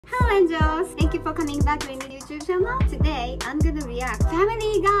Hello angels! Thank you for coming back to my YouTube channel. Today, I'm gonna react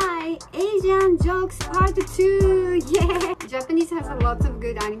Family Guy Asian Jokes Part 2. Yeah! Japanese has a lot of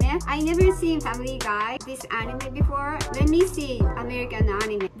good anime. I never seen Family Guy, this anime before. Let me see American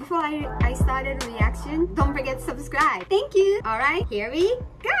anime. Before I started reaction, don't forget to subscribe. Thank you! Alright, here we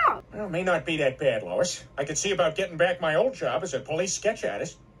go! Well, it may not be that bad, Lois. I could see about getting back my old job as a police sketch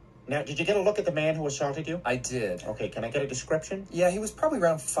artist. Now, did you get a look at the man who assaulted you? I did. Okay, can I get a description? Yeah, he was probably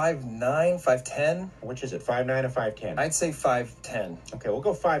around 5'9", 5'10". Which is it, 5'9" or 5'10"? I'd say 5'10". Okay, we'll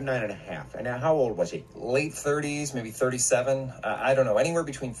go 5'9" and a half. And now, how old was he? Late 30s, maybe 37. I don't know, anywhere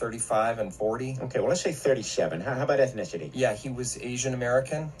between 35 and 40. Okay, well, let's say 37. How about ethnicity? Yeah, he was Asian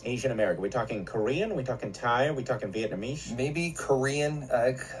American. Asian American. We talking Korean? We talking Thai? We talking Vietnamese? Maybe Korean.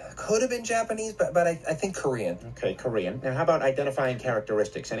 Could have been Japanese, but I think Korean. Okay, Korean. Now, how about identifying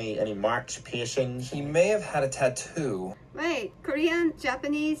characteristics? Any marks, piercings? He may have had a tattoo. Wait, Korean,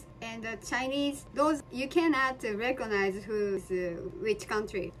 Japanese, and Chinese, those you cannot recognize who's which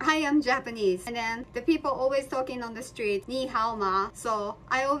country. I am Japanese, and then the people always talking on the street, ni hao ma, so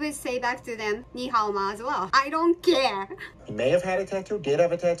I always say back to them, ni hao ma as well. I don't care. He may have had a tattoo, did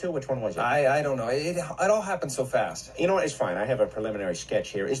have a tattoo. Which one was it? I don't know. It all happened so fast. You know what, it's fine. I have a preliminary sketch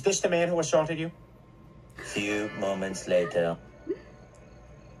here. Is this the man who assaulted you? Few moments later.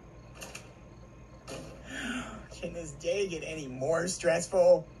 Can this day get any more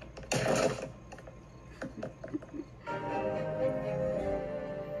stressful?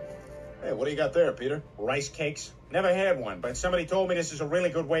 Hey, what do you got there, Peter? Rice cakes? Never had one, but somebody told me this is a really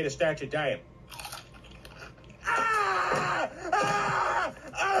good way to start your diet.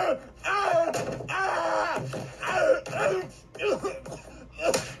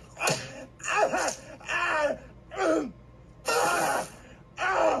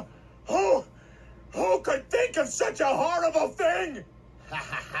 Who could think of such a horrible thing? Ha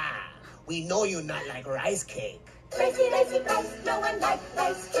ha ha! We know you not like rice cake. Ricey, rice, no one likes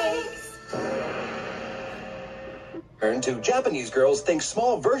rice cakes. Turn to Japanese girls think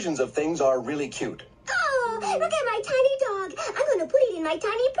small versions of things are really cute. Oh, look at my tiny dog. I'm gonna put it in my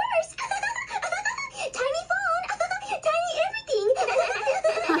tiny purse. Tiny phone. Tiny everything.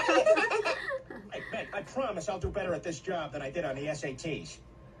 Hey, Meg, I promise I'll do better at this job than I did on the SATs.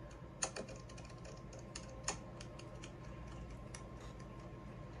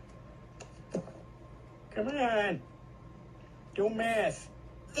 Come on. Do math.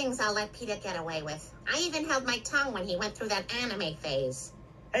 Things I'll let Peter get away with. I even held my tongue when he went through that anime phase.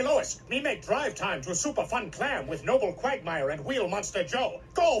 Hey, Lois, me make drive time to a super fun clam with Noble Quagmire and Wheel Monster Joe.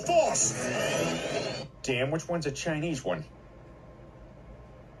 Go, Force! Damn, which one's a Chinese one?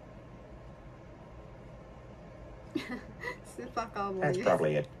 Super cowboy. That's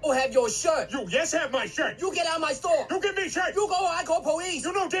probably it. Oh, have your shirt. You, yes, have my shirt. You get out of my store. You give me shirt. You go, I call police.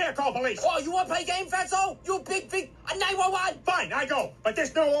 You no dare call police. Oh, you want to play game, fatso? You big 911. Fine, I go, but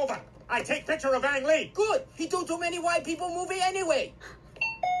this no over. I take picture of Ang Lee. Good. He do too many white people movie anyway.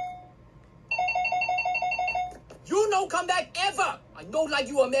 You no come back ever. I know like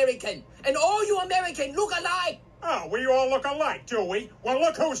you American. And all you American look alike. Oh, we all look alike, do we? Well,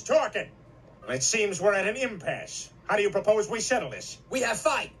 look who's talking. It seems we're at an impasse. How do you propose we settle this? We have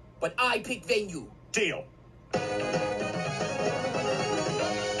fight, but I pick venue. Deal.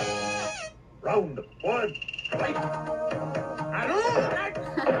 Round one, fight.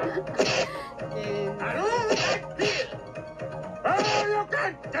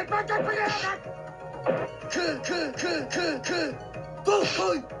 Get back up here! Go!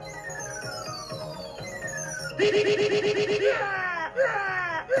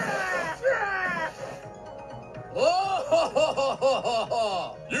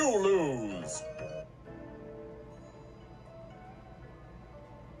 Oh! You lose.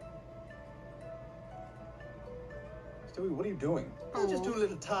 Stewie, what are you doing? I'll just do a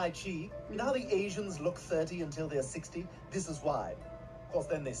little Tai Chi. You know how the Asians look 30 until they're 60? This is why. Of course,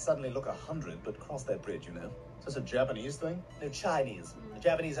 then they suddenly look 100, but cross that bridge, you know? Is this a Japanese thing? No, Chinese. The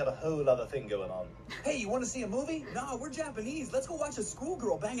Japanese have a whole other thing going on. Hey, you want to see a movie? No, we're Japanese. Let's go watch a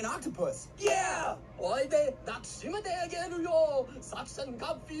schoolgirl bang an octopus. Yeah!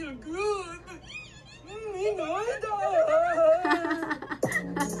 Feel good.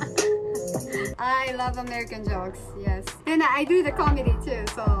 I love American jokes, yes. And I do the comedy too,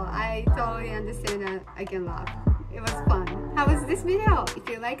 so I totally understand that I can laugh. It was fun. How was this video? If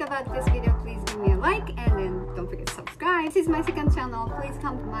you like about this video, please give me a like and then don't forget to subscribe. This is my second channel. Please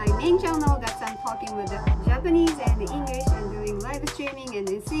come to my main channel that I'm talking with the Japanese and the English and doing live streaming and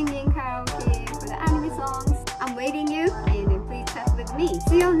then singing karaoke for the anime songs. I'm waiting you and then please chat with me.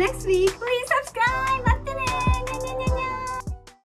 See you next week. Please subscribe.